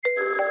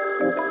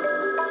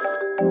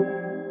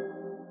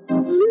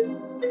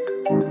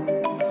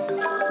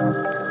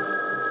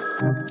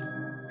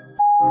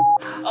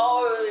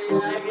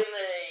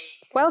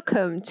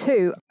Welcome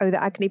to Oh the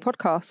Agony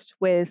podcast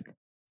with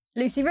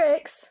Lucy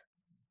Ricks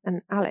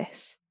and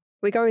Alice.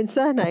 We're going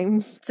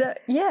surnames. So,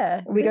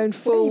 yeah. Are we going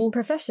full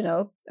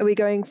professional? Are we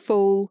going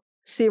full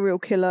serial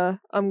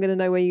killer? I'm going to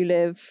know where you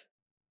live.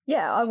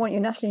 Yeah, I want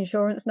your national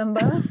insurance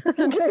number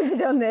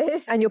included on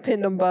this. And your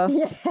PIN number.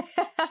 Yeah.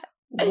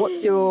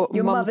 What's your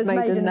mum's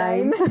maiden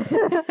name?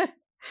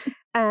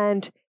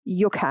 And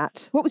your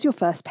cat. What was your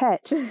first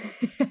pet?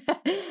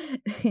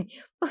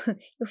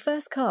 Your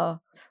first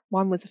car?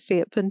 Mine was a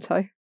Fiat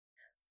Punto.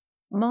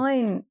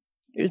 Mine...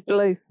 It was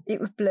blue.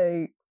 It was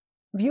blue.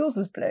 Yours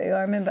was blue,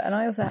 I remember. And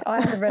I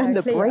had a Renault And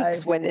the Clio.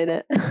 brakes went in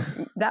it.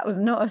 That was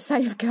not a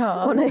safe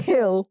car. On a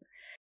hill.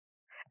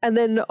 And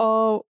then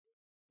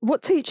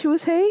what teacher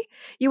was he?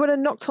 You would have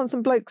knocked on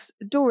some bloke's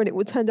door and it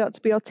would turn out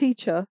to be our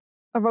teacher,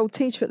 our old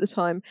teacher at the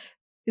time.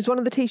 He was one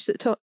of the teachers that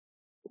taught...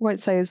 Won't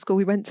say the school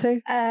we went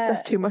to.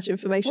 That's too much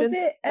information. Was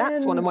it,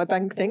 That's one of my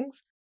bank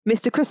things.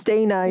 Mr.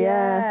 Christina,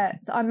 yeah.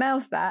 So I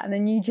mouthed that and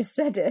then you just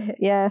said it.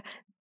 Yeah.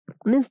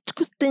 Mr.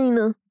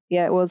 Christina.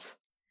 Yeah, it was.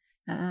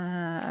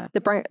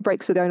 The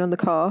brakes were going on the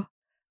car,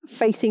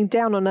 facing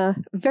down on a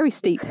very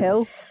steep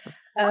hill.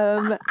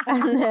 And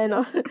then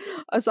I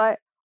was like,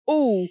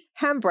 oh,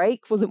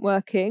 handbrake wasn't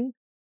working.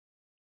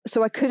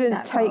 So I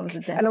couldn't take,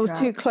 and I was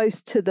too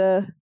close to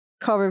the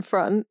car in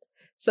front.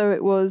 So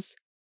it was,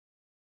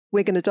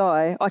 we're going to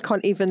die. I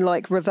can't even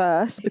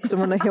reverse because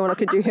I'm on a hill and I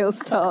can do hill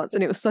starts.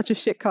 And it was such a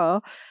shit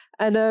car.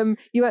 And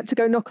you had to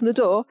go knock on the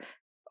door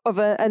of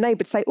a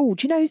neighbour to say, oh,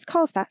 do you know whose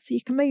car's that? So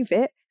you can move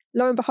it.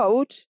 Lo and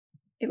behold,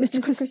 it was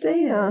Mr.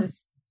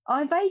 Christina's.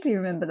 I vaguely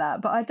remember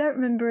that, but I don't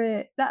remember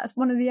it. That's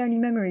one of the only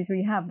memories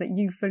we have that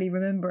you fully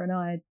remember and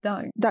I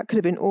don't. That could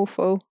have been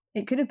awful.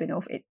 It could have been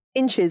awful.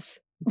 Inches.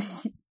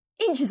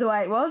 Inches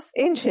away it was.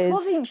 Inches. It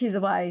was inches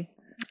away.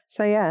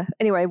 So yeah,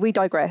 anyway, we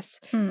digress.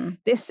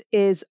 This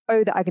is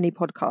Oh the Agony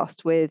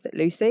podcast with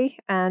Lucy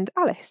and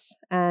Alice.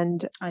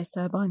 And Ice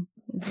Turbine.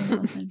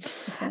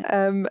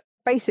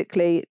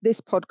 Basically, this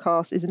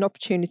podcast is an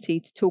opportunity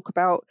to talk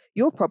about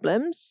your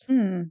problems.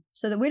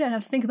 So that we don't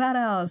have to think about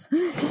ours.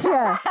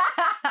 Yeah.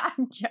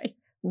 I'm joking.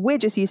 We're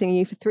just using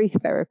you for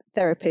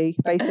therapy,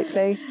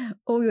 basically.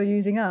 Or you're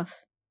using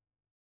us.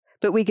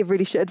 But we give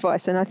really shit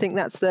advice. And I think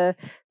that's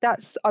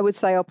I would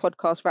say, our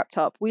podcast wrapped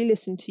up. We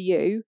listen to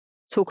you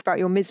talk about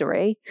your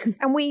misery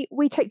and we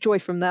take joy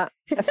from that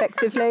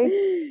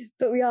effectively.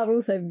 But we are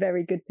also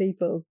very good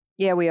people.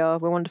 Yeah, we are.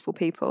 We're wonderful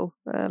people.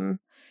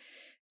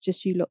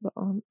 Just you lot that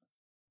aren't.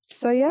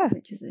 So yeah,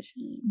 which is a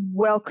shame.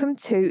 Welcome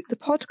to the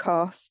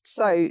podcast.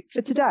 So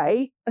for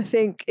today, I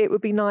think it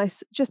would be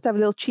nice just to have a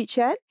little chit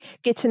chat,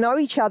 get to know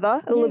each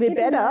other a little bit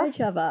better. Get to know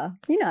each other,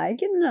 get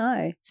to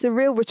know. It's a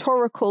real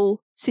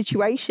rhetorical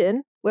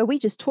situation where we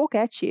just talk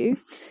at you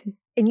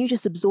and you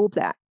just absorb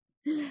that.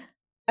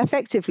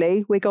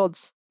 Effectively, we're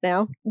gods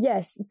now.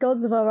 Yes,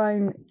 gods of our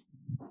own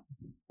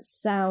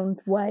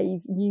sound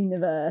wave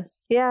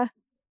universe. Yeah,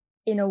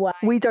 in a way,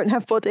 we don't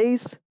have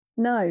bodies.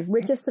 No,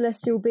 we're just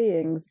celestial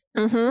beings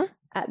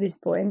at this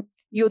point.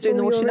 You're doing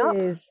the washing up.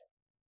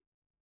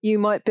 You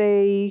might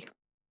be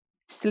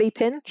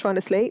sleeping, trying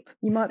to sleep.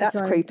 You might be.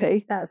 That's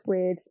creepy. That's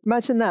weird.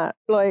 Imagine that.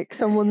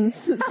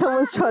 Someone's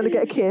trying to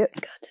get a kip.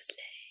 Go to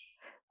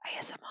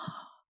sleep.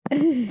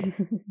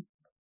 ASMR.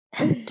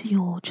 And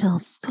you're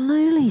just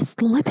slowly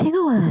slipping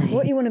away.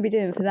 What you want to be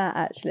doing for that,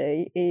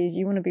 actually, is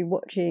you want to be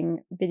watching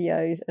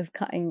videos of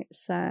cutting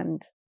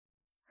sand.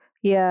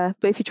 Yeah,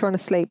 but if you're trying to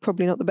sleep,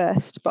 probably not the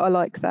best, but I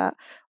like that.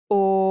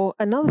 Or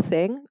another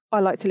thing I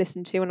like to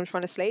listen to when I'm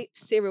trying to sleep,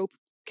 serial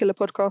killer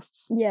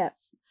podcasts. Yeah.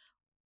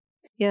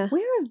 Yeah. We're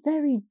a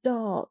very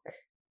dark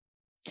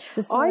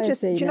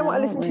society. Do you know what I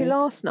listened to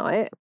last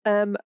night?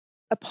 A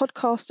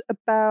podcast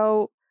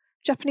about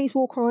Japanese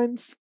war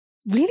crimes.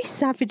 Really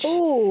savage.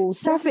 Oh,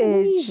 savage.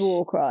 Japanese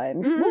war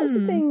crimes. What's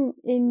the thing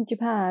in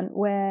Japan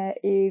where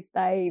if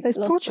those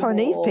poor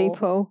Chinese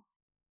people,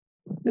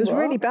 it was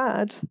really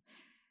bad.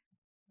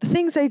 The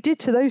things they did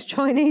to those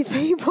Chinese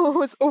people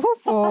was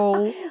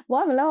awful.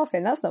 Why am I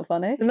laughing? That's not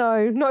funny.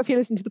 No, not if you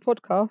listen to the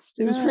podcast.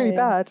 It was really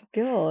bad.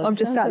 God, I'm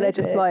just sat there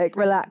just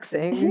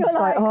relaxing. Just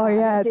oh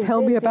yeah,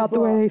 tell me about the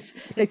way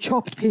they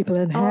chopped people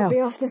in half. I'll be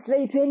off to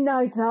sleep in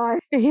no time.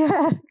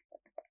 Yeah.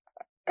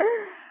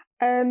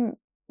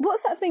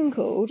 What's that thing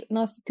called? And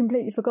I've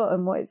completely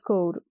forgotten what it's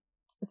called.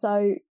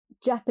 So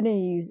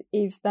Japanese,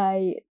 if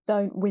they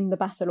don't win the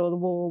battle or the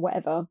war or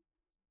whatever,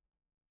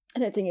 I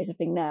don't think it's a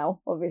thing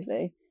now,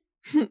 obviously.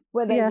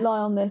 Where they lie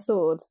on their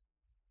sword.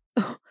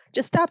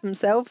 Just stab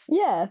themselves.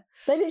 Yeah.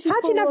 They literally.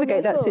 How do you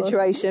navigate that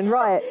situation?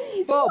 Right.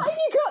 Bob. What if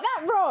you got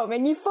that wrong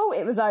and you thought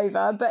it was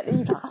over, but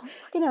you go, oh,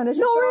 fucking hell, not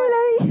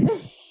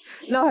really.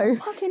 No.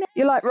 Fucking hell.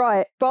 You're like,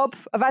 right, Bob,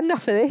 I've had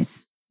enough of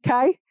this.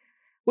 Okay?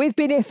 We've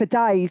been here for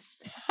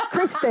days.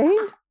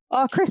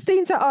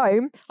 Christine's at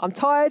home. I'm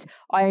tired.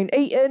 I ain't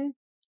eaten.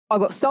 I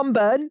got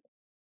sunburn.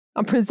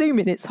 I'm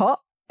presuming it's hot.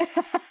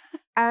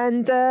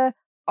 And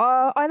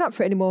I ain't up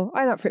for it anymore.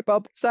 I ain't up for it,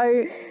 Bob. So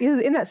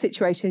in that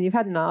situation, you've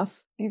had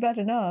enough. You've had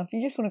enough.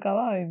 You just want to go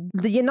home.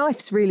 Your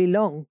knife's really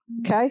long,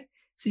 okay?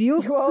 So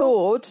your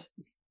sword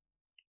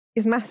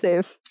is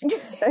massive,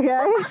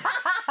 okay?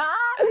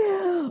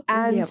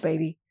 And yeah,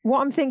 baby.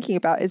 what I'm thinking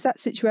about is that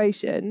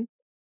situation,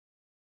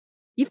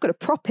 you've got to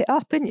prop it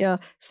up, haven't you?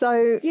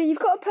 So yeah, you've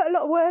got to put a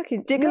lot of work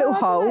in. Dig a little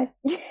hole,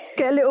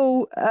 get a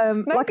little,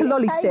 like a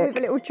lolly stick. With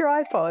a little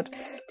tripod.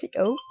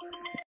 Oh.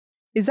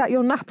 Is that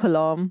your nap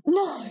alarm?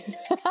 No.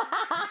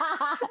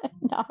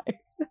 No.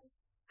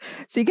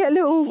 So you get a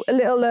little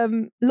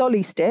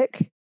lolly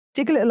stick,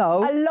 dig a little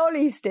hole. A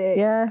lolly stick?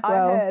 Yeah,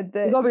 well, I heard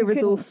that you've got to be you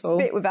resourceful.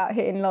 spit without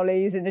hitting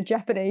lollies in the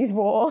Japanese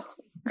war.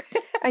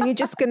 And you're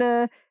just going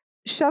to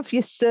shove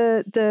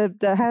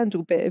the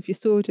handle bit of your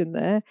sword in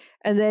there,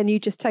 and then you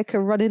just take a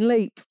running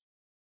leap.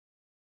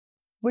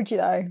 Would you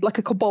though? Like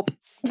a kebab.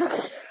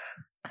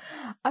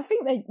 I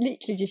think they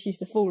literally just used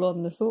to fall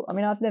on the sword. I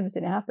mean, I've never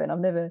seen it happen. I've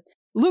never...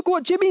 Look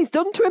what Jimmy's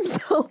done to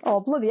himself.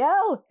 Oh, bloody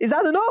hell. Is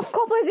that enough? A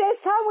couple of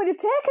days' time we'd have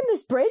taken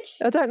this bridge.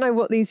 I don't know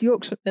what these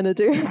Yorkshiremen are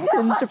doing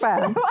in Japan. I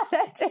don't know what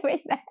they're doing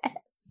there.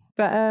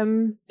 But,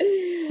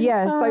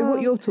 yeah, so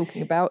what you're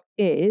talking about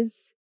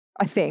is,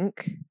 I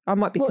think, I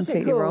might be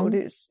completely wrong.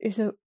 It's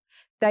a...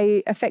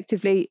 They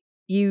effectively,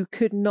 you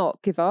could not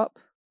give up.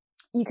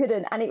 You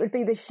couldn't, and it would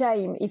be the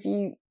shame if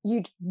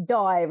you'd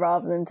die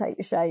rather than take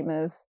the shame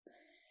of...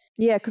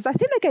 Yeah, because I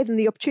think they gave them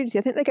the opportunity.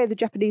 I think they gave the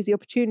Japanese the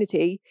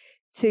opportunity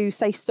to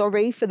say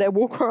sorry for their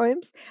war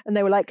crimes, and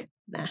they were like,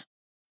 nah.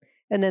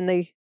 And then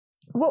they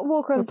What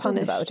war crimes were are we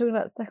talking punished. about? We're talking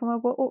about the Second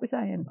World War? What are we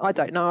saying? I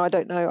don't know. I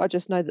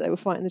just know that they were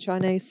fighting the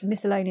Chinese.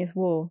 Miscellaneous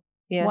war.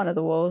 Yeah. One of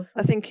the wars.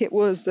 I think it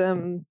was...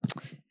 I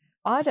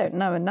don't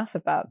know enough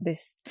about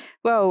this.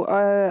 Well,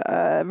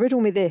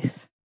 riddle me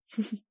this.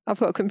 I've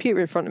got a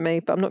computer in front of me,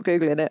 but I'm not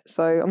Googling it,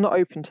 so I'm not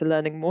open to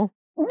learning more.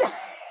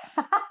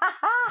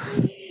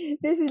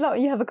 This is like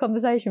when you have a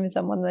conversation with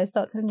someone and they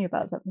start telling you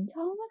about something.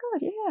 Oh my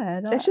God,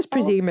 yeah. Let's just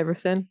presume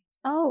everything.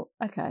 Oh,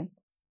 okay.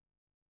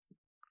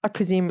 I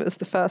presume it was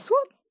the first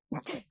one.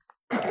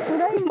 Were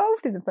they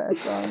involved in the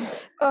first one?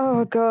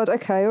 Oh, God.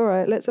 Okay, all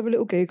right. Let's have a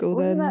little Google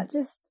then. Wasn't that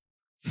just...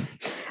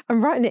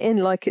 I'm writing it in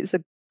like it's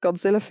a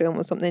Godzilla film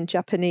or something.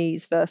 Japan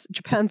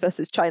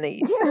versus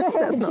Chinese.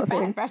 That's not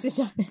Japan versus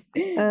Chinese.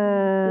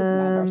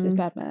 Superman versus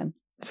Batman.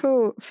 I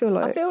feel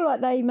like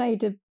they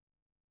made a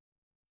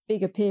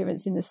big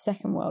appearance in the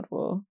Second World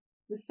War.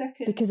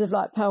 Because of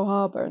like Pearl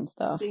Harbor and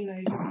stuff.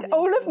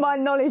 All of my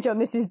knowledge on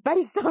this is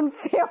based on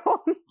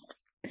films.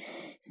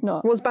 It's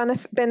not. Was Ben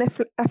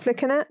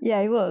Affleck in it?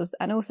 Yeah, he was.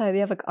 And also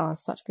the other... Oh,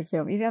 such a good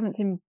film. If you haven't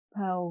seen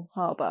Pearl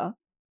Harbor,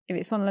 if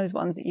it's one of those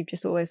ones that you've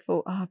just always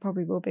thought,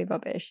 probably will be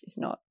rubbish, it's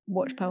not.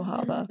 Watch Pearl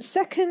Harbor.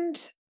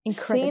 Second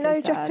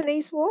Incredibly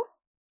Sino-Japanese war?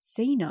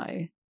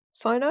 Sino?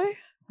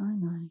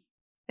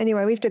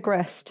 Anyway, we've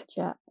digressed.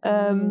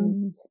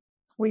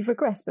 We've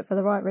regressed, but for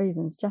the right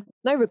reasons.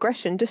 No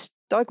regression, just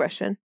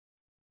digression.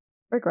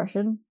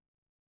 Regression?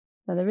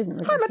 No, there isn't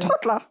regression. I'm a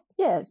toddler.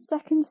 Yeah,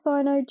 Second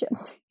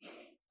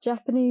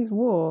Sino-Japanese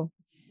War.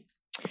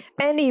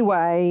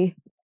 Anyway,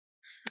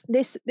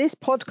 this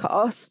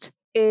podcast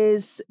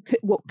is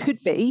what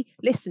could be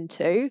listened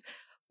to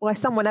by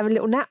someone having a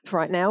little nap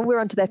right now. We're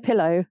under their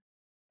pillow,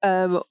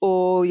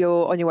 or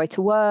you're on your way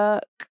to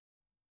work.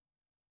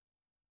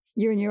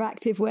 You're in your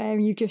active wear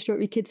and you've just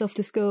dropped your kids off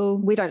to school.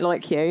 We don't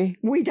like you.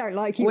 We don't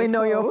like you. We're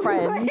not your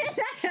friends.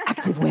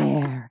 Active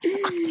wear.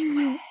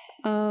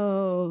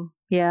 Oh.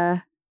 Yeah.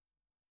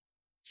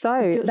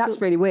 So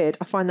that's really weird.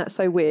 I find that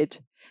so weird.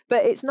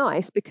 But it's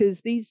nice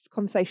because these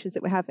conversations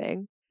that we're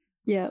having,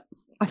 I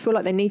feel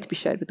like they need to be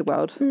shared with the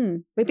world.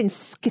 We've been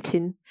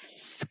skitting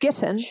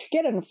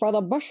for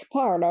the bush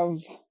part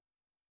of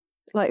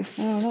like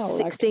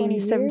 16,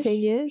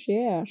 17 years.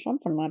 Yeah,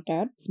 something like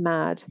that. It's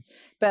mad.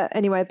 But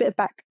anyway, a bit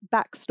of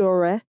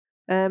backstory.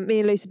 Me and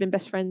Lucy have been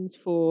best friends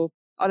for,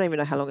 I don't even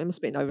know how long. It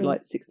must have been over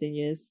like 16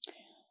 years.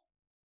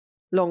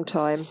 Long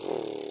time.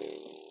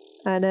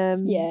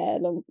 And yeah,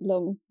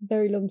 long,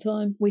 very long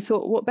time. We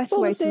thought, what better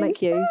way to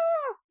make use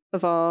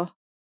of our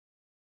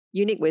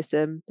unique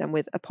wisdom than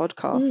with a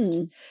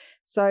podcast.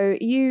 So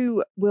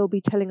you will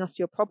be telling us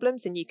your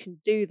problems, and you can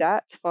do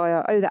that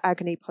via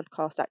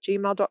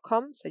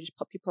theagonypodcast@gmail.com. So just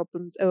pop your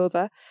problems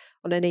over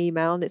on an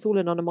email, and it's all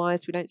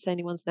anonymised. We don't say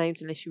anyone's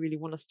names unless you really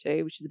want us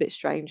to, which is a bit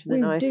strange.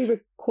 And we do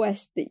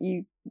request that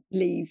you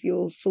leave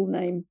your full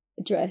name,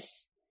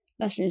 address,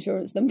 national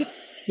insurance number.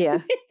 Yeah,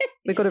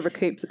 we've got to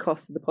recoup the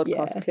cost of the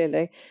podcast,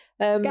 clearly.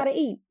 Gotta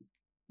eat.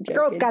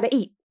 Girls gotta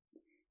eat.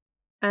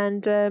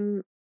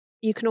 And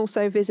you can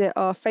also visit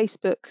our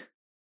Facebook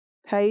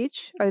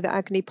page, The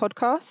Agony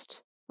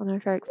Podcast. I know,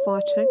 very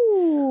exciting.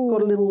 Ooh.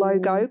 Got a little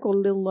logo. Got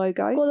a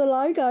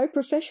logo,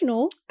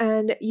 professional.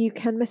 And you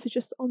can message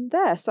us on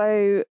there.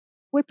 So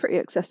we're pretty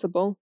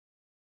accessible.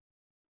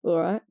 All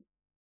right.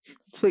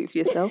 Speak for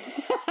yourself.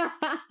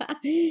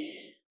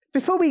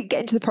 Before we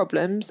get into the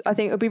problems, I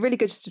think it would be really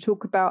good just to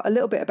talk about a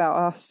little bit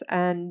about us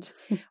and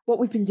what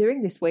we've been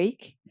doing this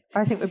week.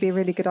 I think would be a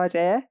really good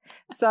idea.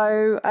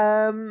 So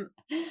I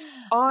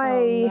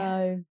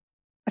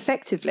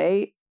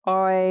effectively,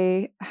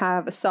 I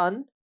have a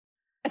son.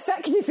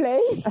 Effectively,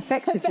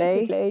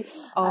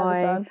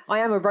 I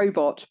am a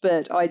robot,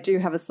 but I do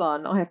have a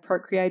son. I have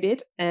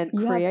procreated and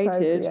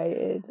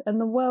created.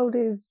 And the world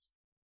is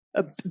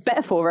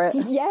better for it.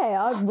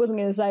 Yeah, I wasn't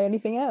going to say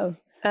anything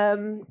else.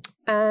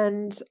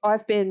 And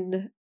I've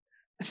been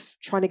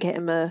trying to get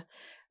him a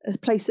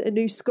place at a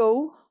new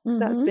school. So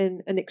that's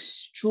been an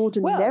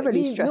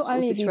extraordinarily stressful situation. Not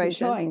only have you been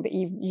trying, but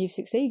you've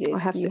succeeded. I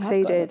have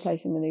succeeded. You have got a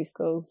place in the new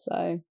school,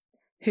 so...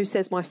 Who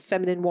says my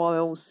feminine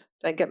wiles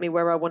don't get me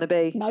where I want to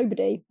be?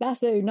 Nobody.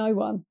 That's who. No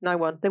one. No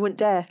one. They wouldn't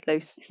dare,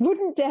 Luce.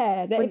 Wouldn't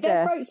dare. If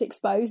their throat's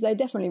exposed, they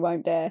definitely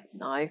won't dare.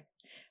 No.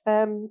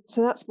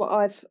 So that's what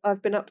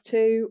I've been up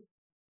to.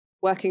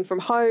 Working from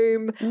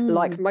home,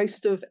 like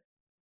most of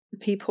the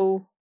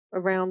people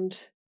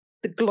around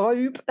the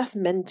globe. That's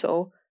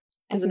mental,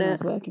 isn't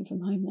Everyone's it? Working from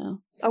home now.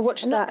 I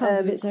watched that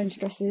comes with its own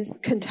stresses.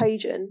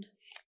 Contagion.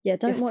 Yeah,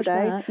 don't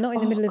yesterday. Watch that. Not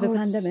in the middle of a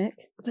pandemic.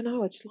 I don't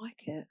know. I just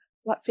like it.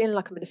 Like feeling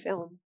like I'm in a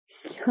film.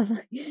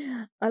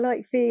 I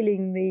like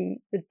feeling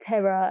the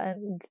terror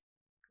and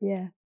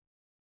the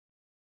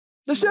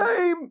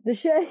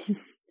shame.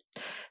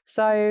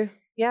 So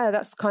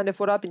that's kind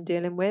of what I've been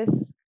dealing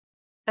with.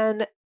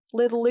 And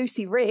little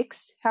Lucy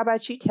Ricks, how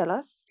about you tell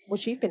us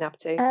what you've been up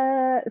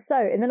to? So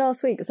in the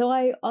last week,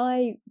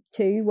 I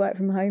too work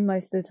from home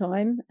most of the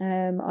time.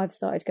 I've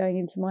started going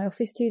into my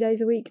office 2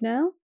 days a week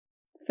now.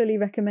 Fully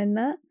recommend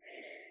that.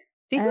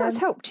 Do you think that's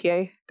helped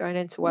you going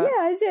into work?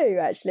 Yeah, I do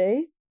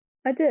actually.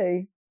 I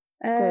do.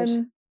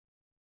 Good.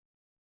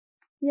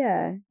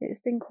 Yeah, it's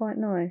been quite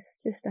nice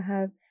just to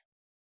have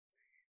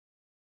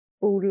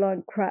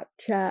borderline crap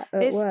chat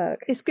at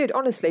work. It's good,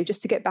 honestly,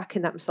 just to get back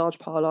in that massage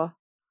parlour.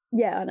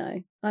 Yeah,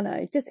 I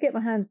know. Just to get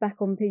my hands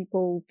back on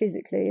people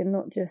physically and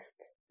not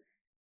just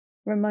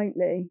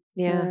remotely.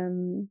 Yeah.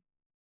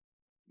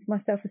 It's my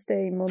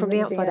self-esteem. From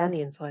the outside and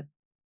the inside.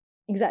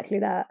 Exactly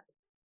that.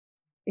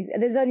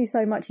 There's only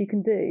so much you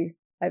can do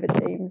over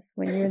Teams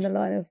when you're in the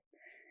line of...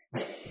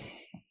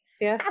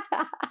 Yeah.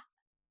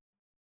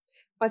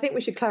 I think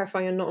we should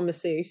clarify you're not a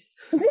masseuse.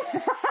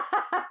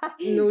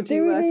 Nor do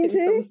you work in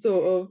some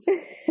sort of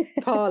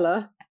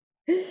parlour.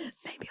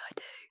 Maybe I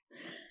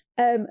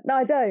do. No,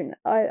 I don't.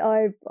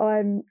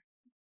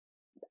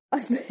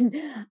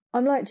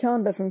 I'm like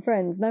Chandler from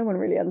Friends. No one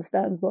really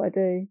understands what I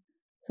do.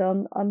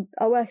 So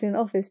I work in an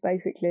office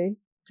basically.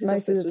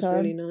 Most of the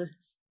time. His office was really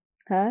nice.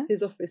 Huh?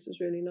 His office was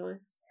really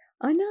nice.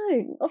 I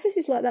know.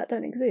 Offices like that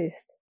don't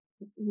exist.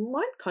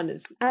 Mine kind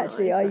of.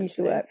 Actually, nice, I used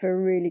to work for a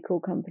really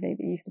cool company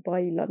that used to buy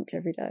you lunch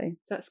every day.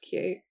 That's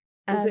cute.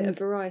 Was it a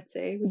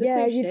variety? Was it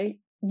sushi?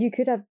 You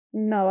could have.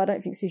 No, I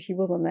don't think sushi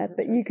was on there,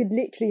 but you could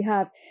literally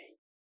have.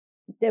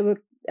 There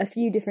were a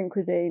few different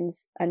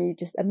cuisines, and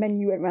a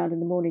menu went round in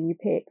the morning. You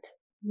picked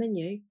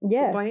menu.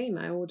 Yeah. By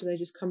email, or do they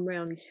just come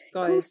round,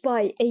 guys? Of course,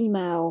 by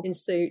email in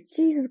suits.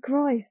 Jesus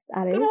Christ,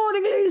 Alice! Good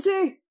morning,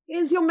 Lucy.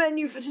 Here's your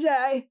menu for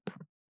today.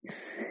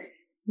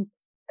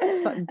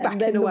 Just like backing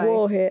and then away. The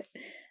war hit.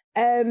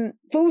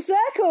 Full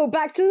circle,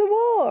 back to the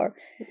war.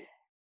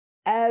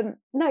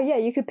 No, yeah,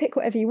 you could pick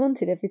whatever you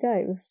wanted every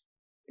day. It was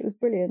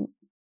brilliant.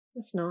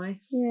 That's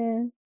nice.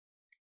 Yeah.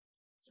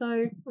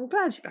 So I'm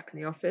glad you're back in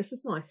the office.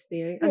 It's nice for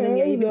you. And then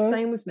you've been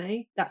staying with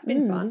me. That's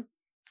been fun.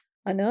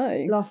 I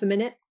know. Laugh a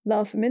minute.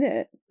 Laugh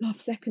a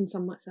second,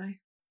 some might say.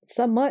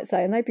 Some might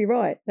say, and they'd be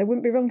right. They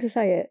wouldn't be wrong to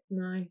say it.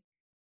 No.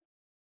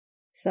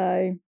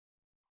 So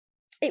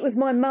it was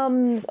my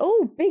mum's.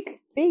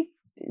 Big.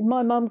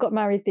 My mum got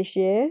married this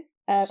year.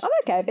 I'm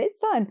okay, but it's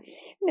fine.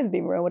 I've never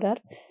been real with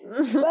Dad.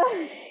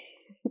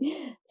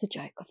 It's a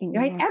joke. I think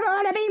you ain't ever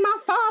want to be my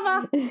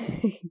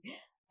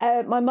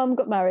father. My mum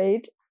got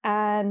married,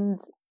 and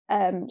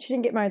she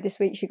didn't get married this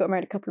week. She got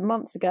married a couple of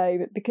months ago,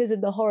 but because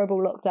of the horrible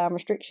lockdown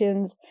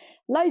restrictions,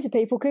 loads of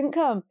people couldn't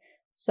come.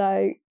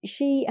 So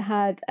she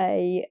had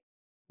a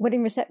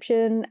wedding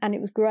reception, and it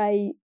was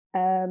great.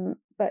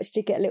 But she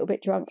did get a little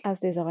bit drunk, as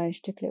did I.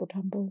 She took a little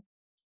tumble.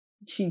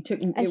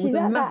 It was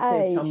a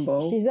massive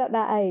tumble. She's at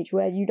that age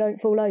where you don't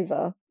fall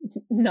over.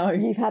 No.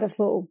 You've had a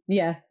fall.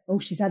 Yeah. Oh,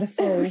 she's had a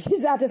fall.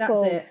 She's had a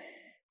fall. That's it.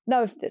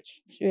 No,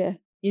 yeah.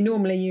 You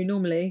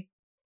normally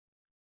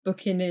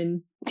booking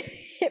in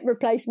hip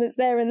replacements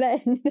there and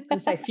then. I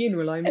say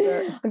funeral home, but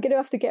I'm going to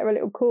have to get her a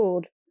little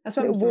cord. That's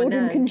what a little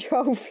warding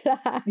control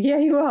flag. Yeah,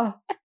 you are.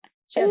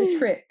 She had a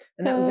trip,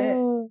 and that was it.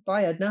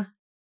 Bye, Edna.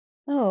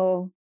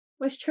 Oh.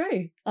 Well, it's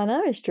true. I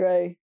know it's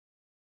true. If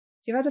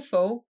you've had a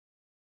fall.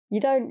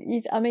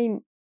 I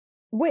mean,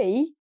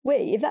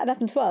 if that had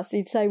happened to us,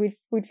 you'd say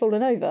we'd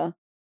fallen over.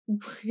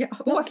 Yeah.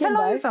 I fell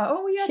over.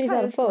 Oh, yeah, she's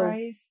had a fall.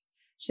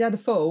 She's had a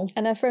fall.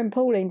 And her friend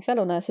Pauline fell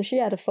on her, so she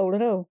had a fall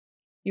and all.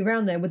 You're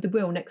round there with the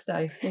wheel next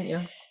day, didn't you?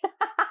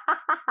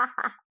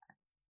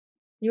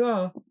 You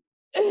are.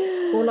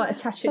 Or like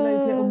attaching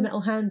those little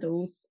metal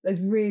handles,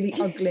 those really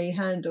ugly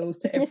handles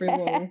to every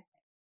wall.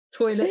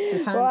 Toilets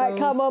with handles. Right,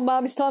 come on,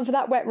 Mum, it's time for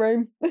that wet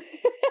room.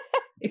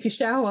 If your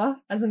shower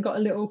hasn't got a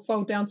little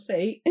fold-down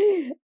seat,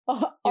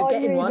 you're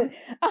getting one.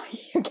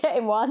 You're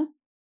getting one.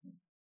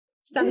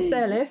 Stand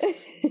stair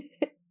lift.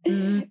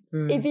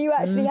 If you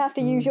actually have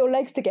to use your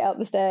legs to get up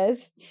the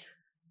stairs.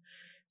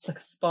 It's like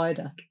a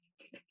spider.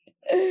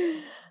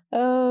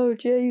 Oh,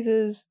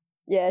 Jesus.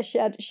 Yeah, she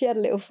had a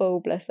little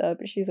fall, bless her,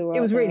 but she's all right.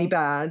 It was really now.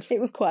 bad. It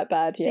was quite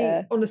bad,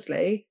 yeah. See,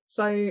 honestly,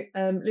 so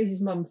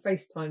Lucy's mum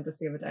FaceTimed us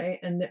the other day,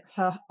 and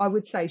I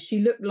would say she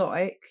looked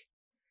like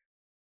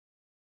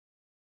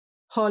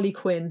Harley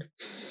Quinn.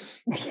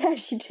 Yeah,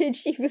 she did.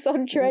 She was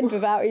on trend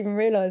without even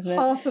realising it.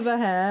 Half of her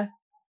hair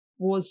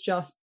was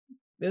just,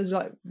 it was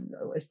like,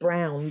 it's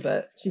brown,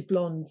 but she's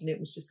blonde, and it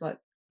was just like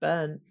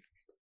burnt.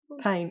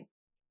 Paint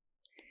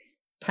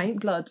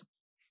blood.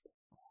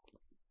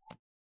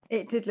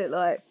 It did look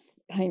like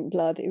paint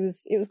blood. It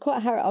was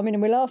quite harrowing. I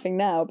mean, we're laughing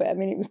now, but I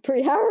mean, it was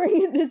pretty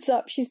harrowing at the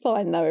top. She's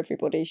fine though,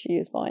 everybody. She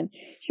is fine.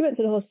 She went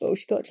to the hospital.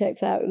 She got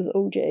checked out. It was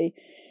all G.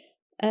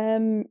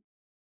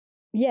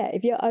 Yeah,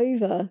 if you're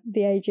over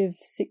the age of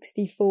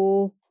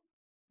 64,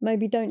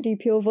 maybe don't do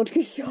pure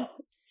vodka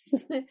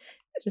shots.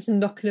 Just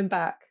knocking them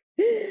back.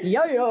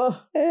 Yo.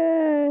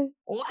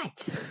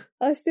 What?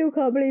 I still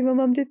can't believe my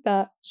mum did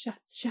that.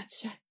 Shots.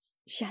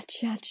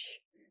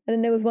 And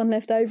then there was one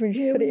left over and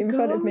she put it in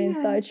front of me and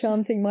started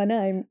chanting my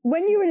name.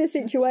 When you're in a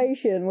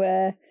situation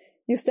where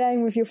you're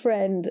staying with your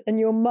friend and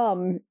your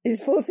mum is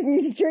forcing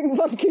you to drink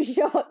vodka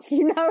shots,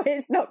 you know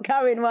it's not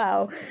going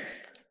well.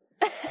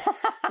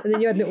 And then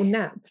you had a little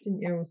nap,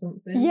 didn't you, or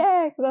something?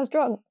 Yeah, because I was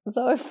drunk.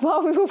 So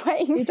while we were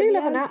waiting you do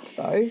love a nap,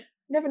 though.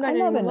 Never known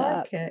anyone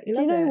like it.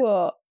 Do you know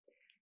what?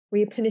 Were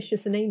you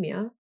pernicious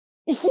anemia?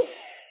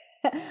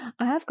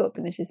 I have got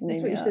pernicious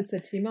anemia. That's what you should have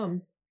said to your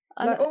mum.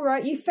 Like, all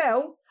right, you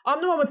fell. I'm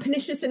the one with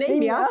pernicious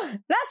anemia.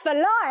 That's for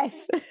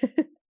life.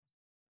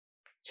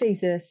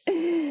 Jesus.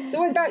 It's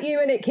always about you,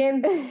 innit,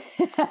 Kim?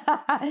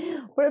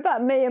 What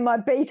about me and my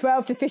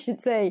B12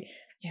 deficiency?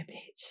 Yeah,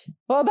 bitch.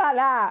 What about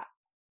that?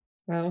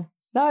 Well,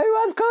 no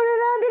one's called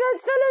an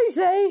ambulance for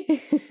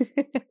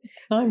Lucy.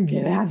 I'm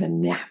going to have a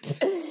nap.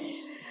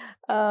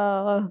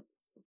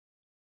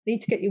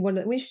 Need to get you one.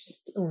 We should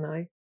just, oh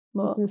no.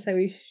 What? I was going to say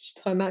we should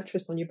tie a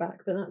mattress on your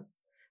back, but that's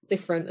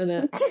different, isn't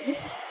it?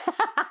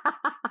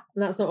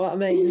 And that's not what I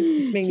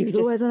mean. I mean she was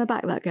always on her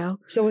back, that girl.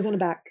 She's always on her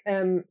back.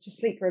 Just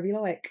sleep wherever you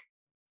like.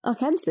 I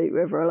can sleep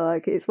wherever I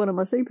like. It's one of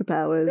my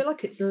superpowers. I feel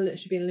like it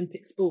should be an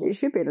Olympic sport. It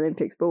should be an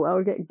Olympic sport. I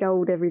would get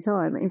gold every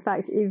time. In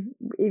fact, if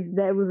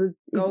there was an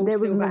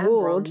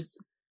award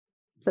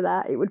for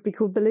that, it would be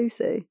called the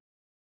Lucy.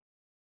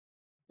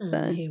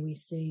 And here we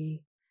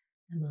see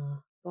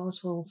Emma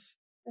Bartolf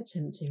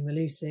attempting the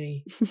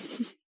Lucy.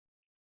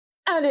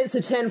 And it's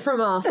a 10 from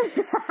us.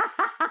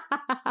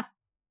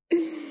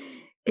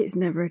 It's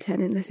never a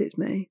 10 unless it's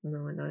me.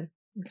 No, I know.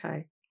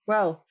 Okay.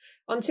 Well,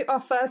 on to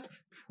our first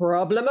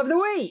problem of the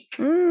week.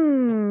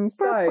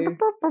 So,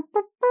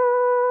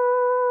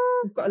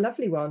 we've got a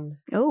lovely one.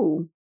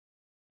 Oh.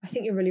 I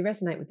think you'll really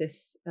resonate with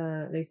this,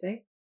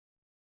 Lucy.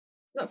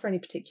 Not for any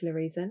particular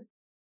reason.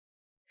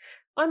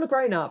 I'm a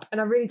grown-up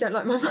and I really don't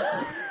like my mum.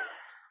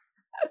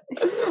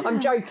 I'm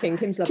joking.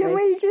 Kim's lovely. Can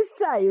we just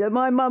say that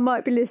my mum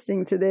might be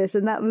listening to this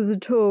and that was a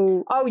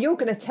tool? Oh, you're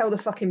going to tell the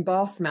fucking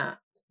bath mat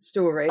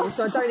story,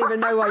 so I don't even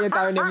know why you're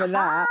going in with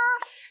that.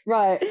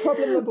 Right,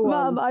 problem number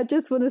one. Mum, I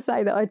just want to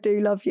say that I do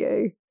love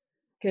you.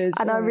 Good.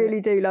 And I really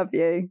do love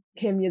you.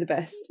 Kim, you're the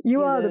best.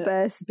 You are the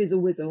best.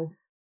 Bizzle whizzle.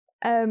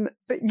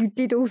 But you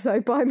did also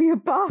buy me a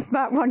bath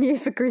mat one year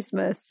for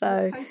Christmas. So.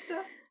 And a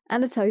toaster?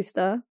 And a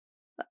toaster.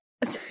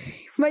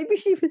 Maybe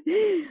she was...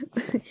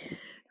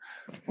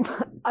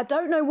 I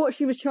don't know what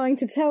she was trying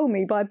to tell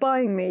me by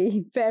buying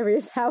me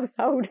various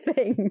household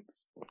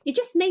things. You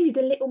just needed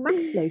a little mat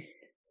loose.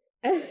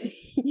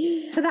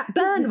 For that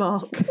burn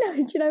mark. No,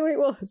 do you know what it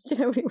was?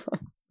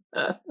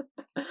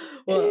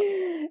 What?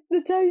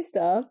 The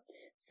toaster.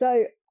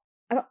 So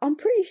I'm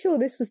pretty sure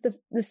this was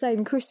the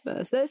same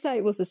Christmas. Let's say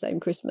it was the same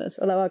Christmas,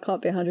 although I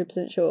can't be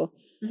 100% sure.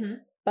 Mm-hmm.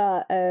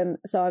 But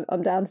so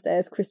I'm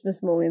downstairs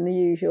Christmas morning, the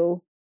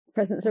usual.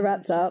 Presents are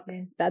wrapped up.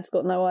 Dad's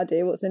got no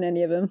idea what's in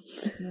any of them.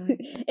 No.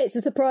 It's a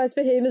surprise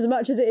for him as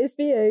much as it is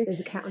for you. There's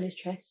a cat on his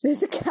chest.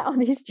 There's a cat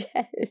on his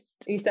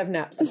chest. He used to have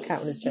naps with a cat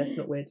on his chest,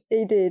 not weird.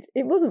 He did.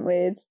 It wasn't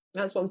weird.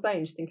 That's what I'm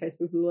saying, just in case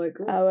people are like,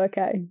 oh,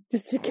 okay.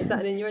 Is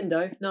that an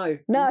innuendo? No.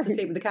 No. He used to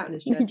sleep with the cat on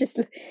his chest. He just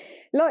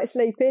like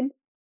sleeping,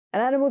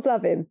 and animals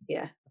love him.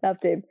 Yeah.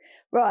 Loved him.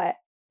 Right.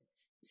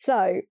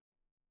 So,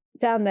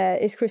 down there,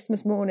 it's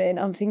Christmas morning.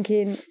 I'm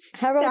thinking,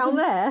 Harold. Down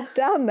there?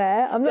 Down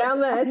there.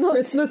 It's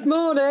Christmas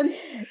morning.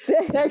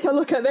 Take a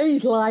look at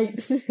these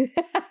lights.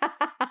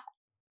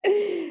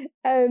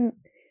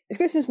 It's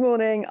Christmas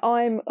morning.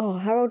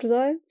 how old was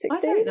I? 16? I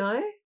don't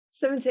know.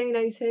 17,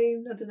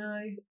 18, I don't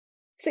know.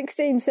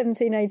 16,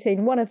 17,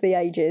 18, one of the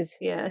ages.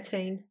 Yeah, a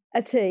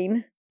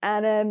teen.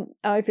 And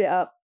I open it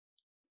up,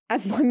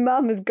 and my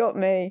mum has got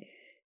me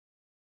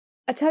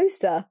a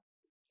toaster.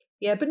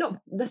 Yeah, but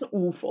that's not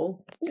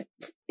awful. Is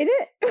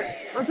it?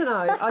 I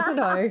don't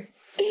know.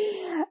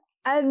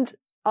 And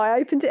I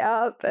opened it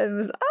up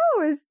and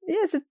was,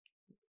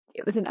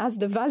 it was an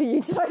Asda value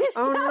toaster, which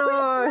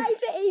made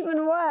it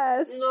even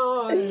worse.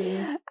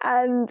 No.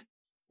 And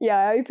yeah,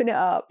 I open it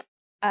up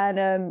and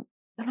I'm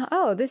like,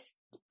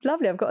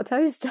 lovely, I've got a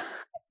toaster.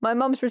 My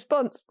mum's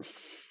response,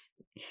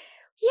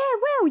 yeah,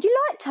 well, you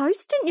like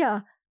toast, don't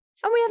you?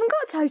 And we haven't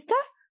got a toaster.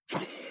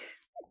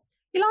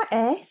 You like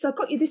air, so I've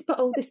got you this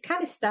bottle, this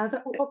canister of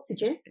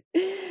oxygen.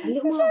 A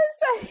little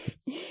mask.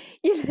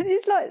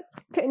 It's like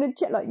putting a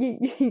check, like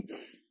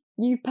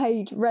you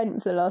paid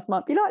rent for the last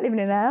month. You like living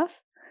in a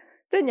house,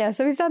 don't you?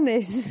 So we've done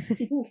this. So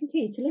you can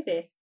continue to live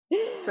here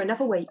for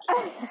another week.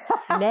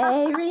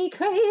 Merry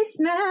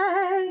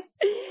Christmas.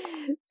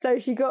 So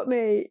she got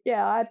me,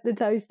 I had the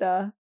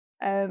toaster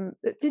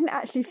that didn't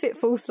actually fit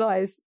full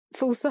size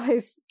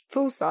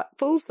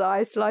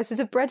slices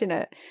of bread in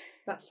it.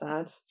 That's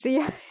sad. So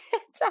you had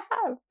to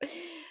have,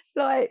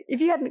 like,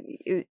 if you hadn't,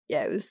 it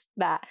was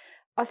that.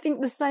 I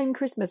think the same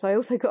Christmas I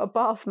also got a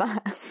bath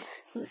mat.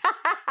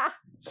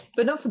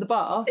 But not for the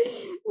bath.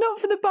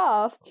 Not for the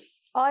bath.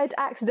 I'd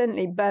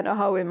accidentally burnt a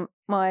hole in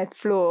my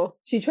floor.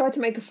 She tried to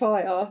make a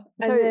fire.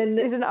 And so then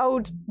it's an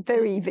old,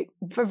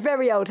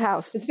 very old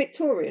house. It's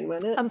Victorian,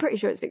 wasn't it? I'm pretty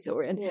sure it's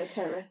Victorian. Yeah,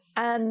 terrace.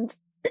 And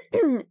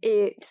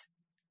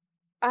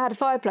I had a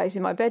fireplace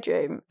in my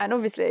bedroom, and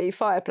obviously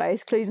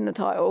fireplace, clues in the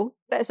title,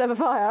 let's have a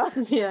fire.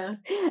 Yeah.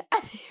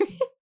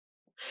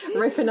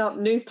 Ripping up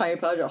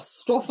newspaper, just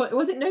stuff it.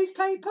 Was it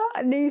newspaper?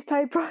 A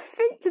newspaper. I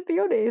think, to be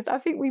honest,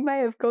 we may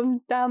have gone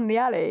down the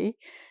alley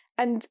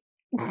and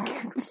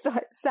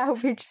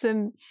salvaged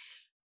some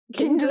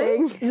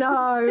kindling.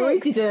 No, we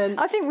didn't.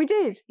 I think we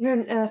did. You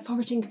went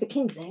foraging for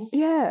kindling?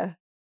 Yeah.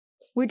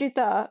 We did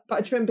that. But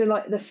I just remember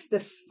like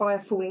the fire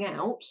falling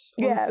out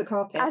onto the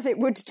carpet. As it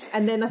would.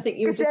 And then I think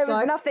you were just there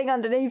was nothing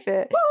underneath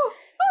it.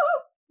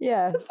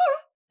 Yeah.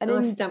 And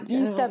then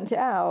you stamped it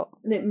out.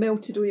 And it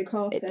melted all your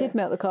carpet. It did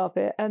melt the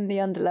carpet and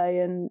the underlay.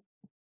 And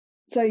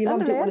so your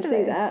mum didn't want to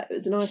see that. It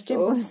was an eyesore. She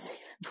didn't want to see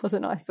that. It was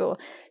an eyesore.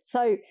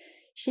 So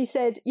she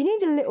said, you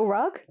need a little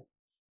rug.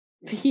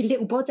 For your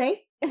little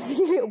body. For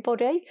your little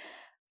body.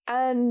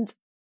 And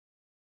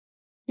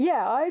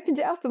I opened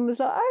it up and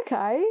was like,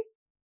 okay.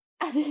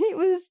 And then it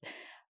was,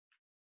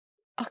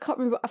 I can't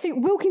remember, I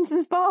think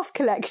Wilkinson's Bath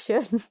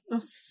Collection. Oh,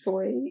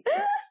 sweet.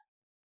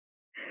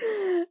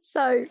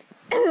 So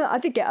I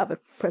did get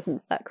other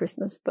presents that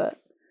Christmas, but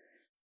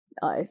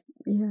I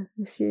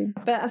assume.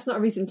 But that's not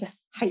a reason to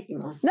hate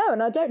your mum. No,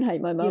 and I don't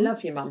hate my mum. You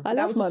love your mum. I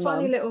love my mum. That was a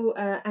funny little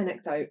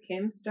anecdote,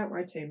 Kim, so don't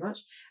worry too much.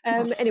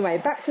 Anyway,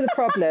 back to the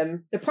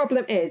problem. The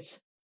problem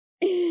is,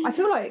 I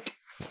feel like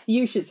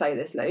you should say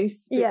this,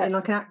 Luce, in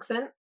like an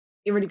accent.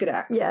 You're really good at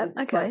accents. Yeah,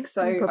 okay. Like,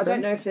 so no I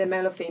don't know if they're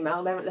male or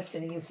female. They haven't left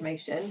any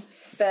information.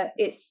 But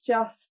it's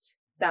just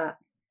that.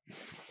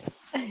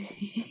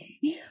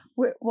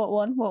 What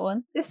one? What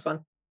one? This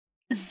one.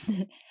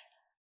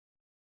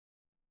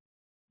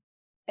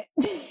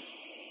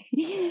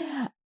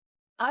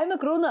 I'm a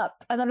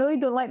grown-up and I really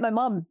don't like my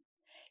mum.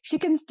 She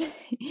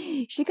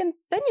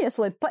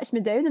continuously puts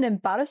me down and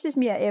embarrasses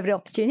me at every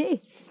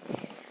opportunity.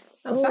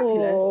 That's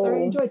fabulous. I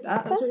really enjoyed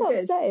that. That's really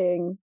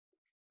upsetting. Good.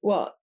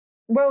 What?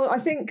 Well, I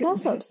think...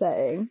 That's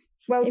upsetting.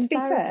 Well, to be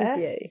fair,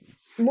 you.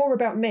 More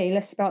about me,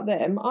 less about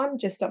them. I'm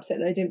just upset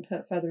that they didn't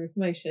put further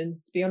information,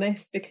 to be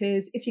honest,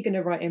 because if you're going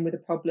to write in with a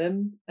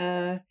problem,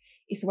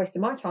 it's a waste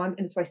of my time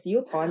and it's a waste of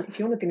your time if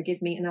you're not going to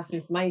give me enough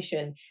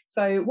information.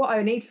 So what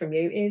I need from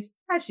you is,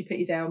 how did she put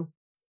you down?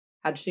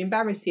 How did she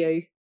embarrass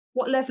you?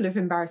 What level of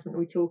embarrassment are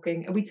we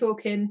talking? Are we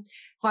talking,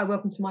 hi,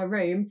 welcome to my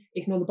room,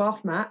 ignore the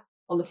bath mat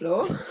on the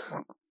floor?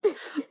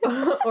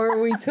 Or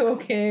are we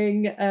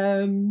talking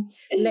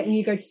letting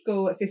you go to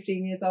school at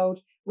 15 years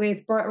old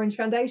with bright orange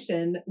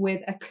foundation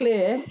with a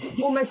clear,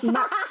 almost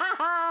matte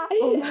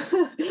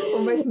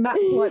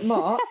white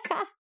mark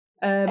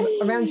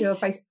around your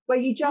face where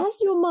you just...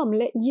 Has your mum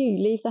let you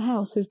leave the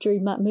house with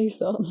Dream Matte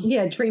Mousse on?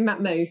 Yeah, Dream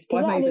Matte Mousse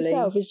by Maybelline. That in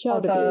itself is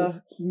child abuse. Other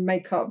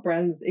makeup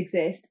brands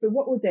exist, but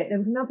what was it? There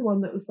was another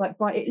one that was like,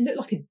 it looked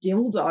like a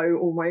dildo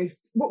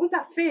almost. What was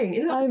that thing?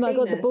 It looked like my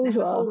God, the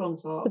bourgeois. On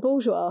top. The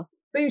bourgeois.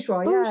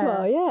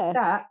 Bourgeois, yeah.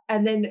 That,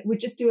 and then we'd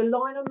just do a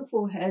line on the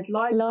forehead,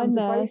 line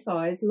under both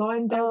eyes,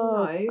 line down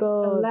the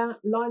nose,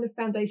 a line of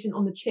foundation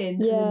on the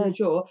chin and then the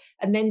jaw,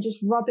 and then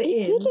just rub it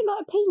in. It did look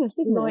like a penis,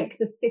 didn't it? Like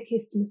the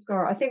thickest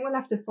mascara. I think we'll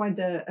have to find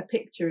a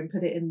picture and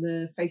put it in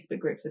the Facebook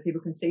group so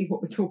people can see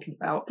what we're talking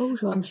about.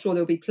 Bourgeois. I'm sure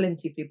there'll be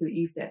plenty of people that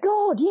used it.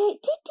 God, yeah,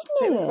 it did,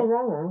 didn't it? It was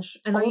orange,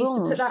 and I used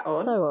to put that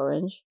on. So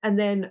orange. And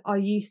then I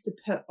used to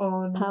put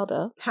on...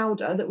 Powder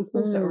that was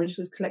also orange,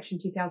 was Collection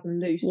 2000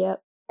 Loose.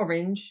 Yep.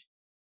 Orange.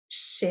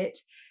 Shit.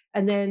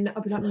 And then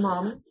I'd be like,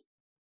 Mum,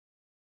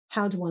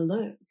 how do I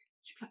look?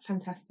 She'd be like,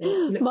 fantastic.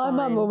 My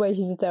mum always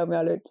used to tell me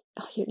you look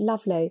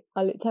lovely.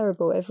 I look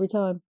terrible every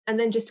time. And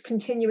then just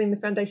continuing the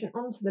foundation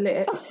onto the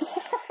lips.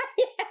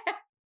 Yeah.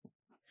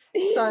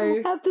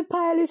 So have the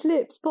palest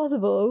lips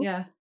possible.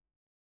 Yeah.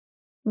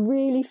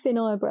 Really thin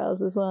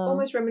eyebrows as well.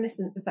 Almost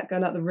reminiscent of that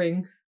girl out the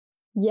Ring.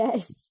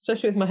 Yes.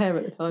 Especially with my hair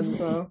at the time as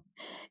well.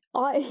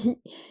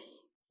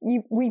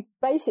 We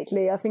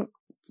basically, I think,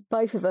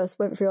 both of us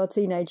went through our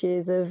teenage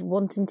years of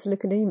wanting to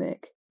look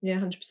anemic. Yeah,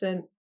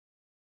 100%.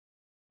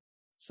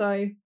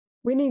 So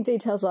we need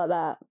details like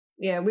that.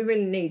 Yeah, we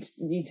really need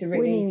you to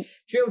really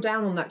drill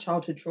down on that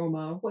childhood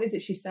trauma. What is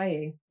it she's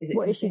saying?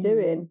 What is she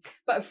doing?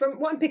 But from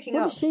what I'm picking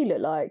up... What does she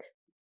look like?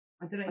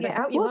 I don't know. Yeah,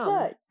 out your mum.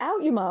 What's that?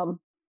 Out your mum.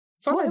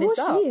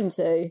 What's she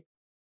into?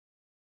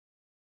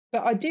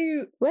 But I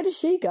do... Where does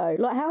she go?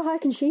 Like, how high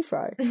can she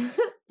throw?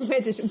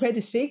 Where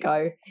does she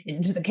go?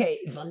 Into the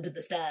cave, under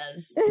the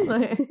stairs.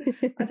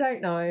 I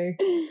don't know.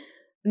 I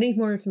need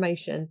more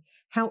information.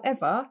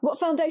 However... What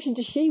foundation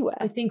does she wear?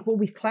 I think what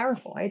we've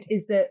clarified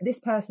is that this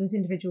person's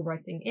individual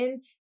writing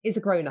in is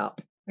a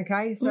grown-up,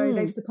 okay? So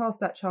they've surpassed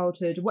that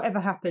childhood. Whatever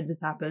happened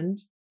has happened.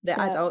 They're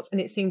adults,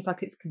 and it seems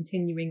like it's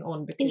continuing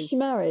on because... Is she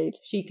married?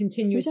 She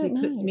continuously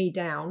puts me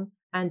down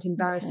and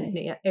embarrasses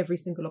me at every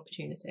single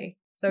opportunity.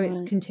 So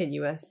it's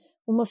continuous.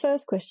 Well, my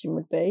first question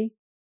would be,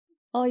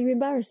 are you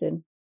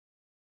embarrassing?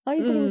 Are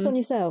you putting this on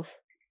yourself?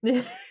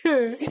 This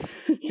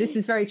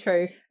is very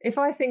true. If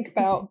I think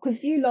about...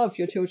 Because you love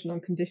your children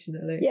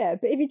unconditionally. Yeah,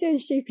 but if you're doing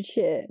stupid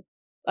shit...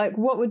 Like,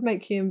 what would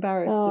make you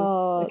embarrassed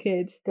of a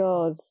kid?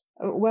 God.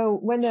 Well,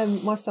 when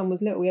my son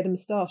was little, he had a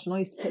moustache, and I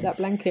used to put that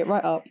blanket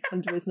right up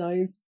under his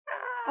nose.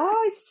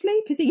 Oh, he's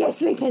asleep. Is he? Yes,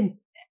 sleeping.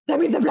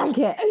 Don't move the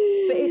blanket.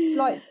 But it's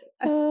like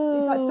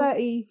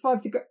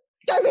 35 degrees.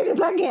 Don't move the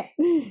blanket.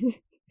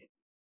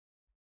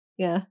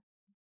 Yeah.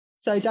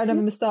 So don't have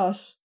a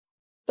moustache.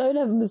 Don't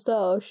have a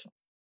moustache.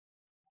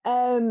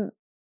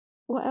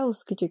 What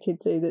else could your kid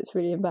do that's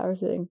really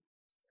embarrassing?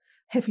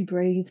 Heavy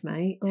breathe,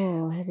 mate.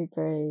 Oh, heavy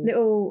breathe.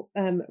 Little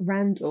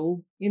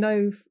Randall, you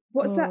know,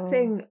 what's that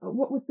thing?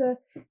 What was the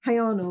Hey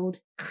Arnold?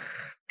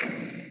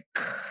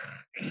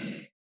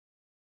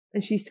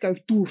 And she used to go,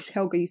 doosh.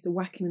 Helga used to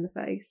whack him in the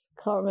face.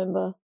 Can't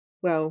remember.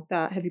 Well,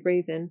 that heavy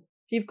breathing.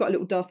 If you've got a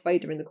little Darth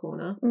Vader in the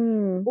corner,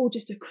 or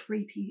just a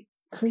creepy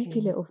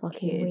little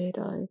fucking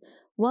weirdo.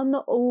 One that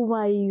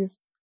always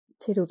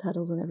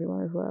tiddle-taddles on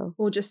everyone as well.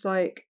 Or just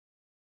like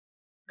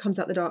comes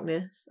out the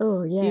darkness.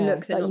 Oh, yeah. You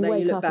look, they're not there,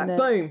 you look back,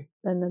 boom!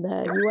 Then they're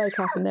there. You wake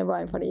up and they're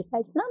right in front of your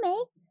face.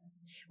 Mummy!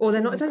 Or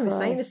they're not, don't even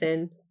say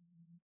anything.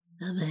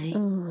 Mummy.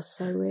 Oh,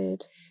 so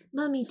weird.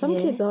 Mummy, some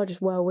kids are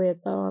just well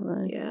weird though,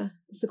 aren't they? Yeah.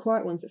 It's the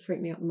quiet ones that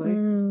freak me out the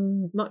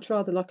most. Much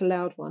rather like a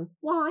loud one.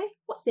 Why?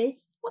 What's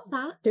this? What's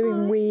that?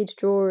 Doing weird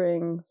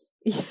drawings.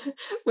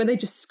 When they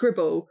just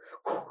scribble.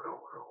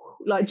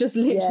 Like just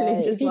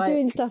literally just if you're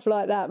doing stuff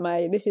like that,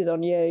 mate, this is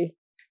on you.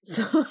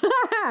 So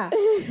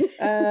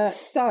I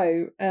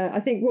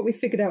think what we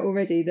figured out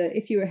already, that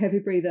if you were a heavy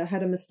breather,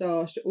 had a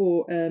moustache,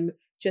 or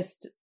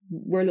just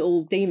were a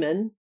little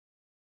demon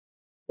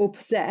or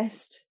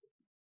possessed.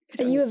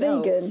 Are you a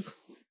vegan?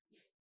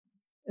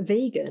 A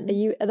vegan?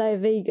 Are they a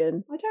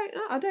vegan?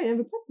 I don't have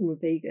a problem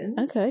with vegans.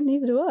 Okay,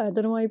 neither do I. I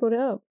don't know why you brought it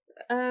up.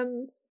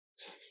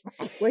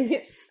 When you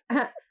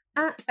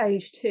at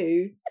age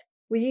 2,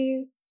 were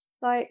you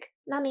like,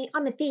 Mummy,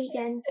 I'm a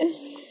vegan.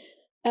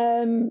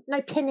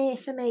 No paneer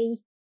for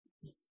me.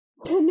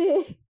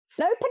 Paneer?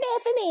 No paneer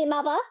for me,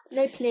 Mother.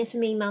 No paneer for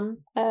me,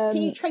 Mum.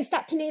 Can you trace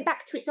that paneer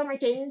back to its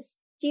origins?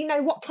 Do you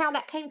know what cow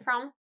that came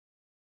from?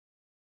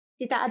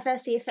 Did that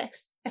adversely affect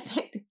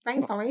the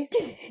rainforest?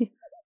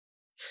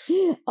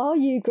 Are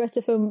you Greta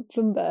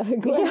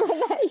Thunberg?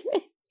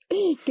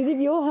 Because if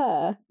you're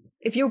her...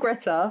 If you're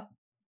Greta,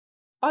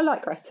 I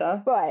like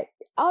Greta. Right,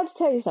 I'll just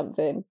tell you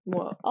something.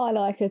 What? I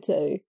like her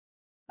too.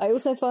 I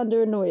also find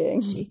her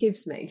annoying. She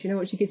gives me... Do you know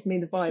what she gives me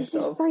the vibes of? She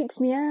just freaks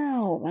me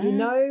out, man. You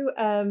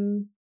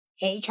know,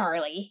 Hey,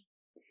 Charlie.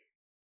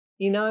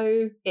 You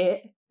know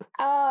it.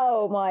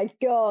 Oh, my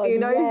God, you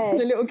know, yes.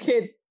 The little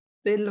kid,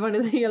 the one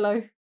in the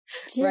yellow...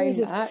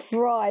 Jesus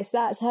Christ,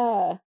 that's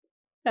her.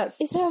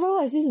 It's her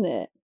eyes, isn't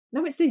it?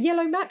 No, it's the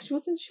yellow Mac. She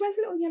wears a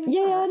little yellow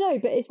Yeah, hat. I know,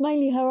 but it's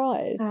mainly her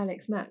eyes.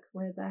 Alex Mack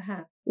wears her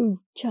hat. Ooh,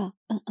 cha.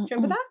 Do you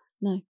remember that?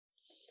 No.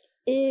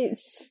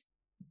 It's...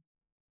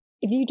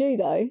 If you do,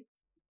 though,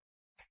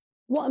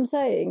 what I'm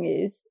saying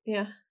is...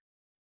 Yeah.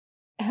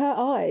 Her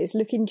eyes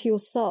look into your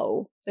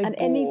soul, and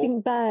anything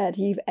bad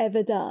you've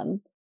ever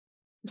done...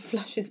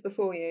 flashes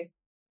before you.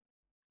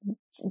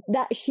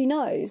 That she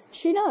knows.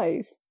 She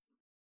knows.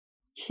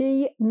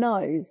 She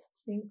knows.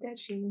 Think that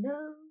she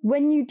knows.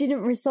 When you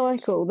didn't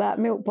recycle that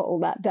milk bottle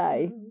that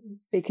day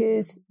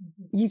because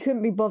you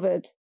couldn't be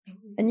bothered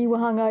and you were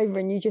hungover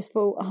and you just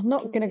thought, I'm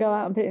not going to go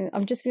out and put it in,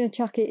 I'm just going to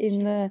chuck it in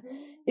the...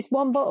 It's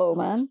one bottle,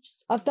 man.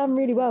 I've done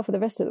really well for the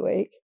rest of the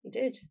week. You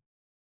did.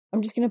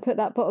 I'm just going to put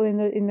that bottle in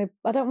the...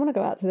 I don't want to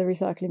go out to the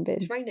recycling bin.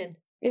 It's raining.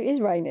 It is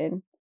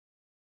raining.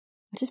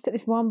 I just put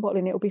this one bottle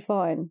in, it'll be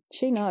fine.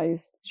 She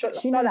knows.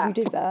 She knows you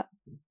did that.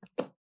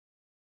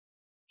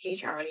 Hey,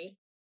 Charlie.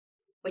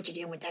 What you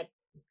doing with that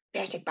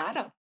plastic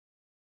bottle?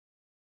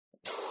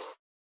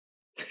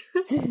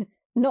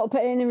 Not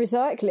put it in the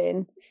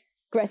recycling,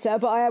 Greta,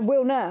 but I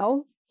will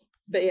now.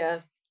 But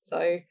yeah, so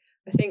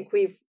I think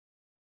we've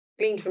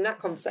gleaned from that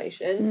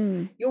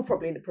conversation, you're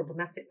probably the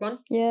problematic one.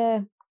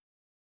 Yeah.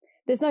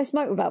 There's no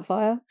smoke without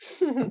fire.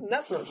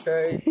 That's not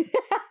true.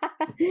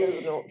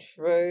 That's not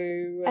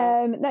true.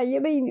 No, I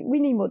mean, we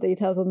need more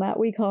details on that.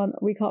 We can't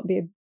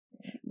be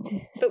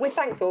But we're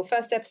thankful,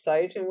 first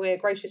episode, and we're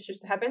gracious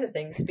just to have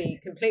anything, to be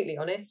completely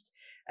honest.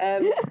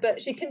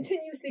 But she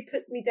continuously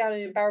puts me down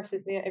and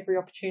embarrasses me at every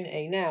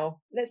opportunity.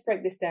 Now, let's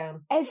break this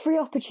down. Every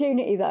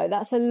opportunity, though,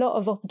 that's a lot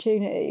of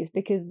opportunities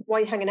because... Why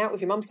are you hanging out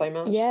with your mum so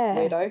much, yeah,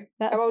 weirdo?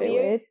 That's How old a bit are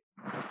you? weird.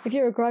 If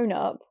you're a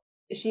grown-up...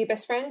 Is she your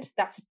best friend?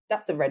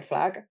 That's a red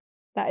flag.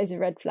 That is a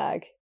red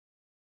flag.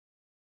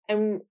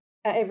 And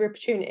at every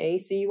opportunity,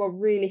 so you are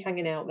really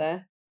hanging out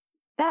there.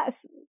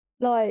 That's,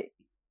 like...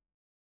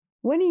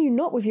 When are you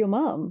not with your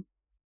mum?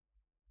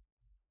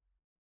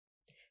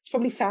 It's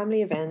probably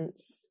family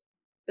events.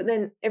 But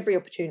then every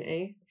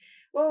opportunity.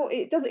 Well,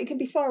 it can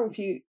be far and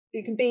few.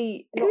 It can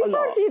be not a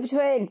lot.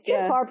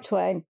 Far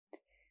between.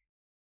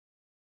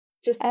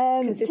 Just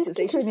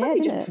consistency. She's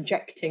probably just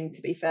projecting,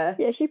 to be fair.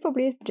 Yeah, she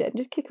probably is projecting.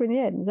 Just kick her in the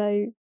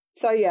head.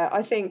 So yeah,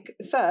 I think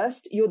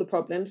first, you're the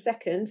problem.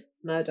 Second,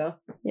 murder.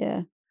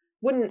 Yeah.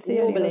 Wouldn't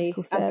normally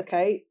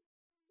advocate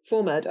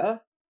for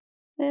murder.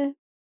 Yeah.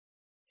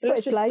 So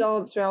let's just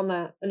dance around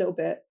that a little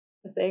bit,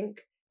 I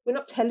think. We're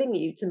not telling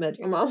you to murder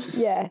your mum.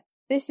 Yeah.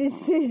 This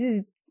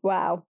is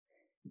wow.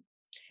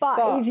 But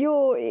if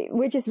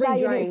we're just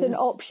saying it's an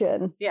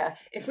option. Yeah.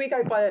 If we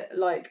go by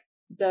like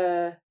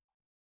the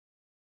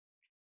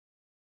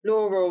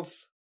law of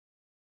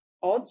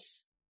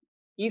odds,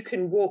 you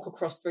can walk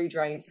across 3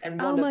 drains and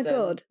one of them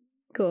God.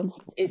 Go on.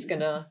 is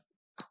gonna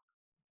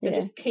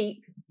just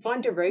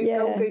find a route,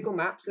 go on Google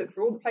Maps, look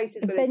for all the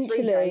places where there's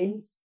 3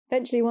 drains.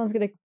 Eventually one's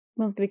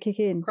gonna kick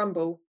in.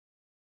 Crumble.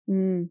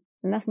 And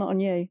that's not on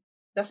you.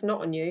 That's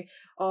not on you.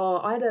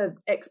 I had an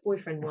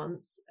ex-boyfriend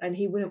once and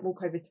he wouldn't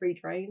walk over 3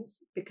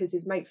 drains because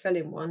his mate fell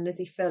in one. As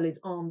he fell, his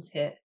arms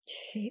hit.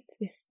 Shit.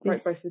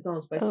 Broke both his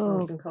arms, both his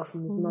arms, and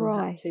Carson, his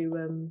mum had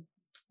to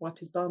wipe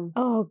his bum.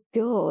 Oh,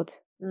 God.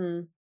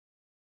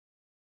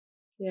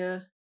 Yeah.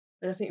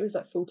 And I think it was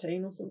like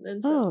 14 or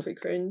something, so that's pretty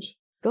cringe.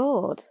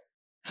 God.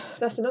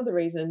 That's another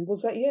reason.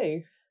 Was that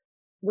you?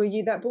 Were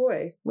you that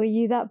boy? Were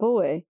you that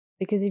boy?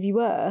 Because if you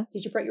were...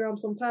 Did you break your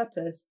arms on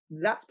purpose?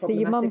 That's problematic.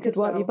 So your mum could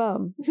wipe your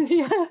bum?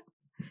 Yeah.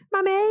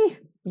 Mummy!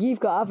 You've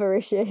got other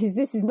issues.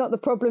 This is not the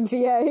problem for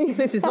you.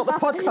 This is not the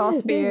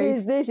podcast for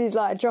you. This is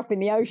like a drop in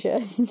the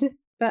ocean.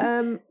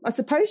 But I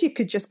suppose you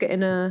could just get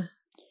in a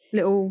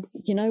little...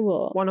 You know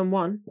what?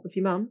 One-on-one with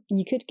your mum.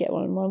 You could get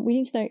one-on-one. We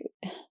need to know...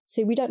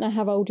 See, we don't know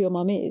how old your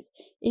mum is.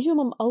 Is your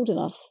mum old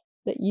enough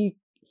that you...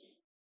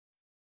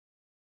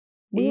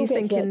 Are you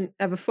thinking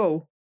of a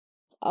fool?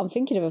 I'm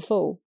thinking of a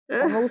fool.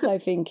 I'm also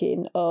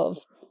thinking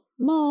of,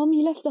 Mum,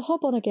 you left the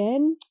hob on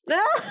again.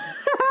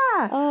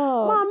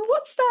 Oh, Mum,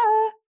 what's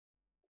that?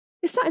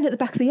 There's something at the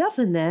back of the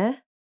oven there.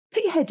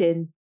 Put your head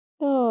in.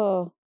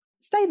 Oh,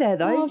 stay there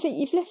though. Oh, I think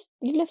you've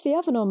left the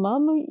oven on,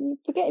 Mum. You're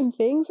forgetting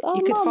things. Oh,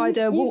 you could hide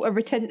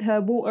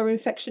her water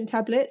infection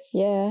tablets.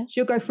 Yeah,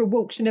 she'll go for a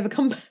walk. She'll never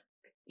come back.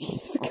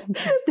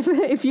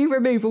 If you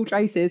remove all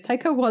traces,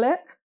 take her wallet,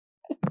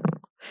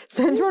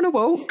 send her on a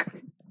walk.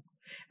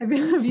 Have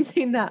you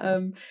seen that?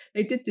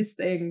 They did this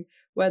thing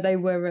where they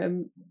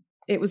were.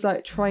 It was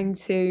like trying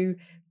to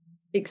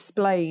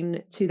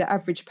explain to the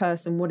average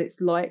person what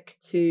it's like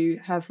to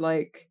have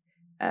like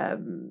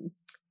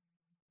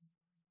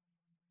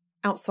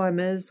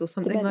Alzheimer's or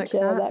something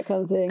dementia, like that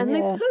kind of thing. And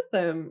they put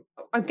them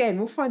again.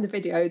 We'll find the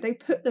video. They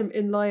put them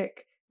in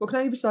like what can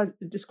only be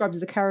described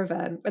as a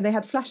caravan, when they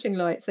had flashing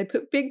lights. They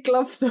put big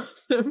gloves on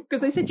them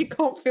because they said you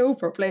can't feel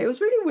properly. It was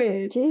really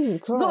weird.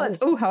 Jesus Christ! It's not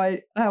at all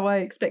how I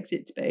expect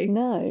it to be.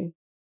 No.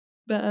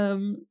 But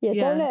don't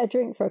let her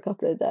drink for a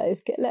couple of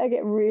days. Let her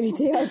get really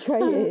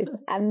dehydrated,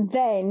 and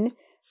then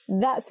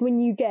that's when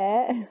you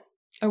get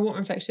a water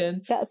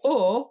infection.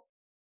 Or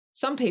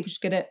some people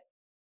just get it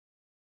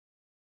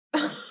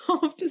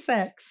after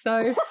sex.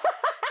 So,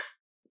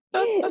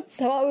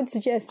 so I would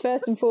suggest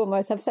first and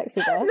foremost have sex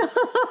with her.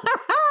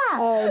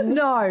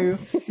 No,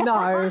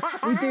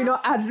 we do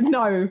not add.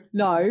 No.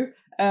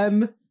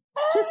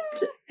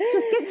 Just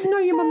get to know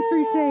your mum's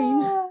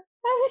routine.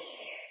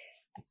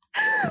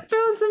 Put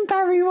on some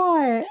Barry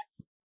White.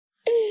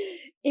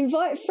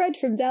 Invite Fred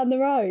from down the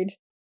road.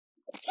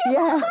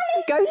 Yeah,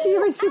 go to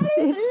your assisted.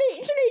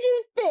 Literally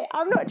just bit.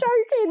 I'm not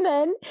joking.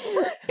 Then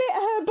bit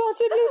her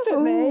bottom lip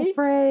at me.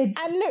 Fred,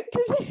 and looked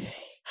as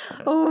if.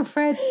 Oh,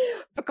 Fred.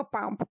 Go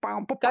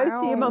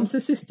to your mum's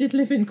assisted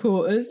living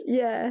quarters.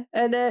 Yeah,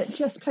 and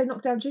just play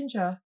Knock Down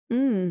Ginger.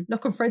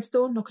 Knock on Fred's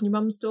door. Knock on your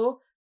mum's door.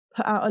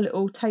 Put out a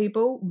little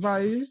table.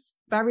 Rose,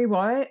 Barry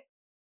White.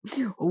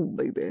 Oh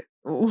baby.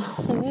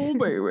 Oh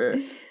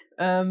baby.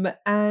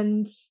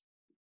 And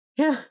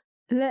yeah.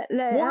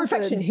 More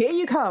infection, here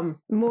you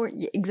come. More,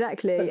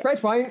 exactly. But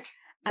Fred won't.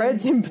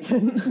 Fred's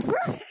impotent.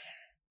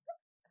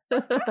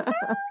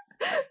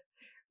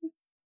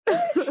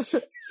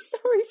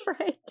 Sorry,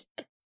 Fred.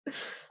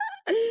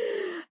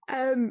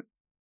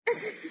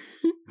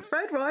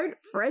 Fred won't.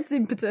 Fred's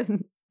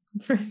impotent.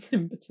 Fred's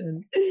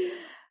impotent.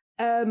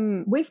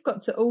 We've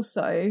got to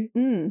also,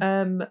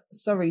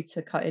 sorry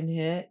to cut in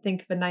here,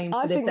 think of a name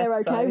for this episode. I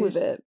think they're okay with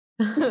it.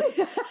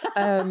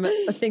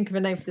 Think of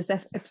a name for this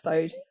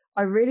episode.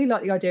 I really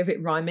like the idea of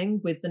it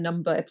rhyming with the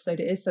number episode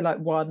it is. So like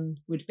 1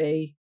 would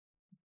be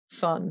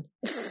fun.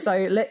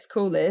 So let's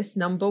call this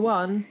number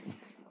 1.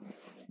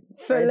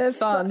 Full Fred's of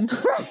fun.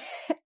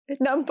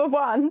 Number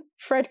 1,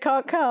 Fred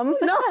can't come.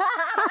 No.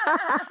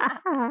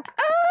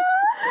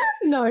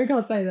 No, I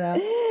can't say that.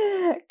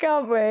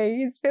 Can't we?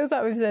 It feels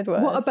like we've said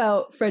worse. What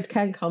about Fred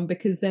can come?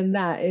 Because then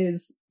that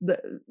is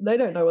they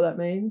don't know what that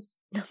means.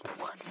 Number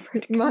 1,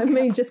 Fred? I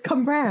mean, just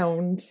come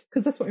round,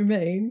 because that's what we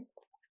mean.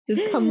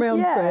 Just come round,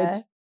 Yeah.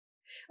 Fred.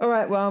 All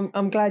right. Well,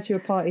 I'm glad you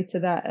were party to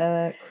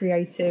that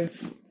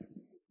creative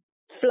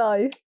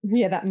flow.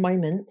 Yeah, that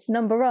moment.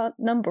 Number 1.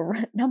 Number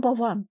wang.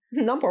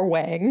 Number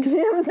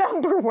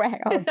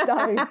 1. Oh,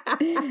 don't.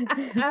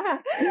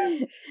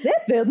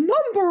 That's the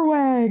number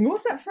wang.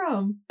 What's that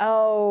from?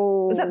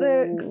 Oh, Was that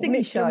the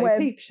thingy show,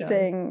 Peep Show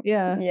thing?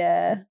 Yeah,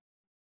 yeah.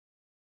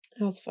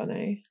 That was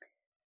funny.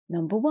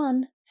 Number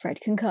 1, Fred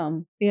can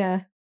come.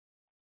 Yeah.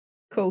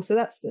 Cool. So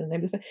that's the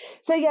name of the film.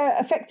 So yeah,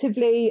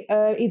 effectively,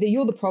 either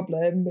you're the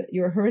problem,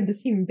 you're a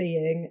horrendous human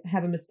being,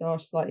 have a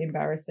moustache, slightly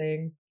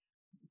embarrassing.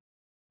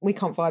 We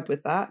can't vibe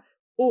with that.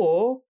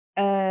 Or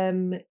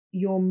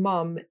your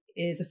mum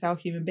is a foul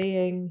human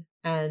being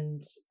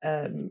and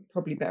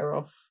probably better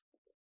off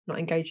not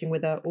engaging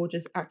with her, or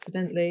just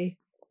accidentally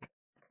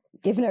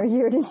giving her a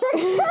urine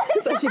infection.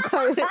 So she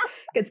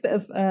gets a bit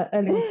of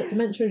early onset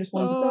dementia, just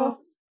wanders off.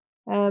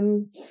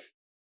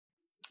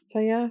 So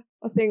yeah,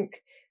 I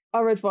think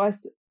our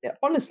advice,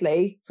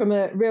 honestly, from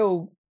a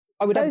real,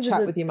 I would have a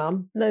chat with your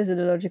mum. Those are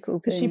the logical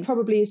things. Because she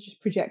probably is just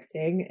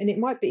projecting, and it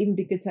might even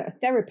be good to have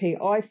therapy.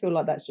 I feel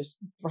like that's just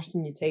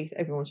brushing your teeth.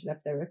 Everyone should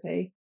have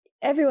therapy.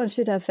 Everyone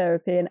should have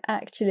therapy, and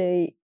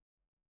actually,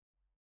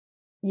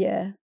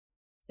 yeah.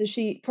 And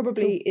she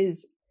probably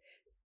is,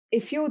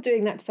 if you're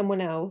doing that to someone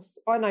else,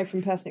 I know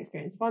from personal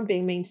experience, if I'm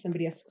being mean to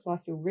somebody else because I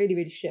feel really,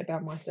 really shit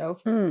about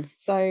myself,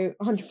 so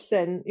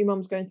 100%, your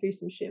mum's going through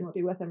some shit, it might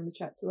be worth having a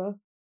chat to her.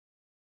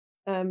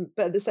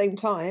 But at the same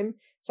time,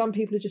 some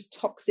people are just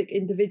toxic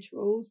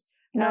individuals.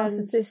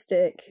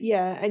 Narcissistic.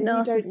 And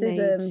narcissism, you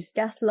don't need,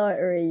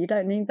 gaslightery. You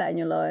don't need that in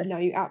your life. No,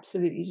 you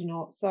absolutely do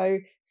not. So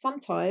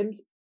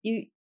sometimes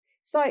it's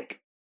like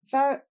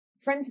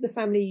friends of the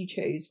family you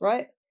choose,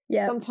 right?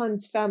 Yeah.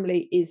 Sometimes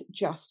family is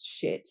just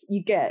shit.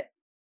 You get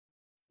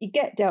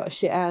dealt a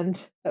shit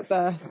hand at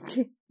birth.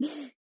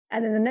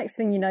 And then the next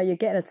thing you know, you're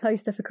getting a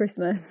toaster for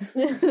Christmas.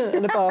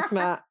 And a bath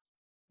mat.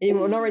 You've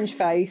got an orange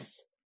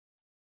face.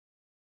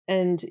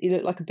 And you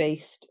look like a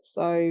beast.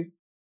 So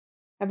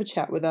have a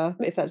chat with her.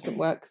 But if that doesn't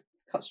work,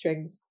 cut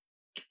strings.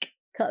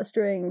 Cut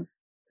strings.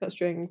 Cut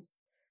strings.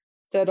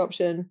 Third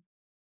option,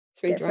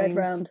 3 get drains.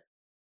 Fred round.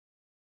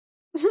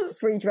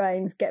 3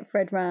 drains, get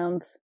Fred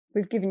round.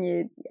 We've given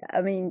you,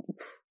 I mean,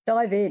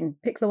 dive in.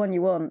 Pick the one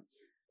you want.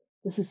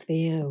 This is for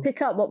you.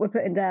 Pick up what we're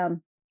putting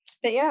down.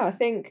 But yeah, I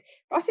think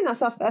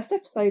that's our first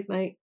episode,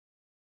 mate.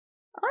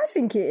 I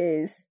think it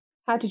is.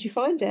 How did you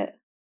find it?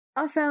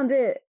 I found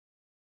it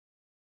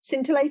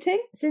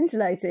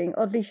scintillating,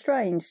 oddly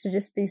strange to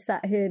just be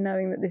sat here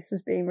knowing that this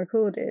was being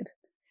recorded.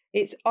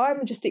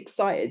 I'm just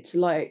excited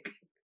to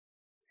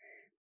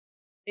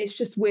it's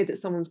just weird that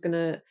someone's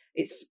gonna,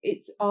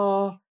 it's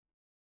our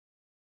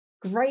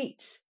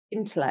great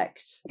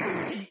intellect,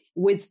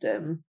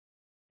 wisdom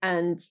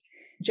and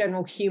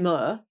general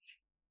humour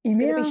is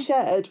going to be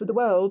shared with the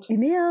world.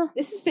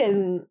 This has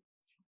been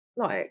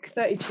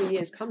 32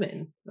 years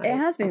coming, mate. It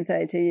has been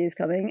 32 years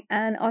coming,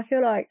 and I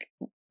feel like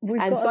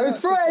and so's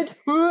Fred.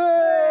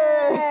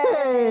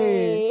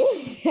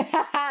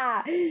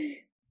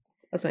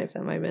 Let's wait for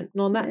that moment.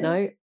 And on that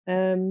note,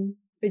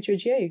 bid you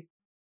adieu.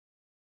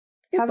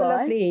 Have a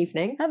lovely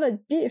evening. Have a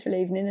beautiful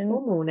evening,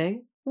 or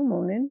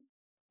morning,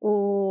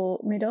 or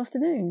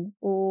mid-afternoon,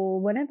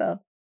 or whenever.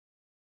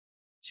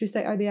 Should we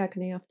say "Oh the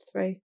agony" after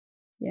 3?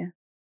 Yeah.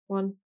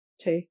 1,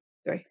 2,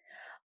 3.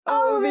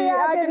 Oh the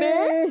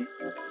agony.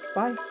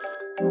 Bye.